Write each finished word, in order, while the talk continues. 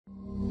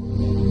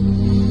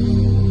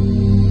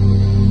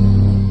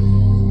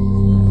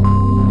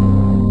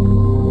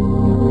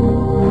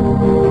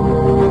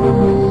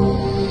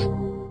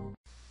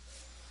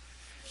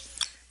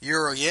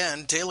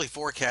daily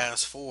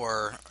forecast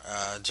for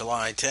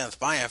July 10th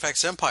by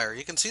FX Empire,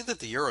 you can see that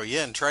the Euro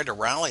Yen tried to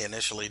rally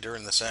initially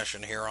during the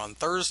session here on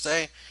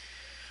Thursday,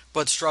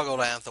 but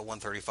struggled at the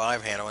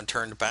 135 handle and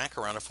turned back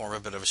around to form a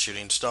bit of a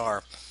shooting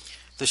star.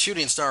 The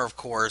shooting star, of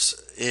course,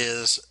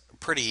 is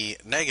pretty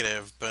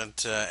negative,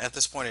 but at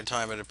this point in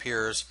time, it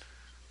appears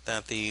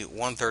that the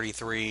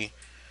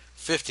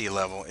 133.50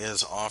 level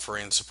is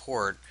offering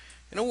support.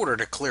 In order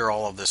to clear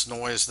all of this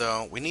noise,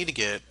 though, we need to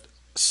get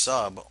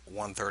sub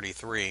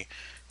 133.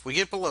 If we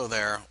get below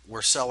there,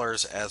 we're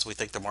sellers as we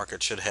think the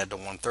market should head to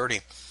 130.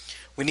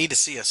 We need to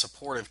see a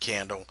supportive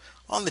candle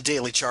on the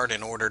daily chart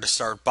in order to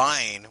start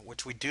buying,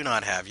 which we do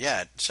not have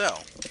yet.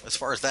 So, as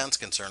far as that's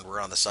concerned, we're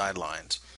on the sidelines.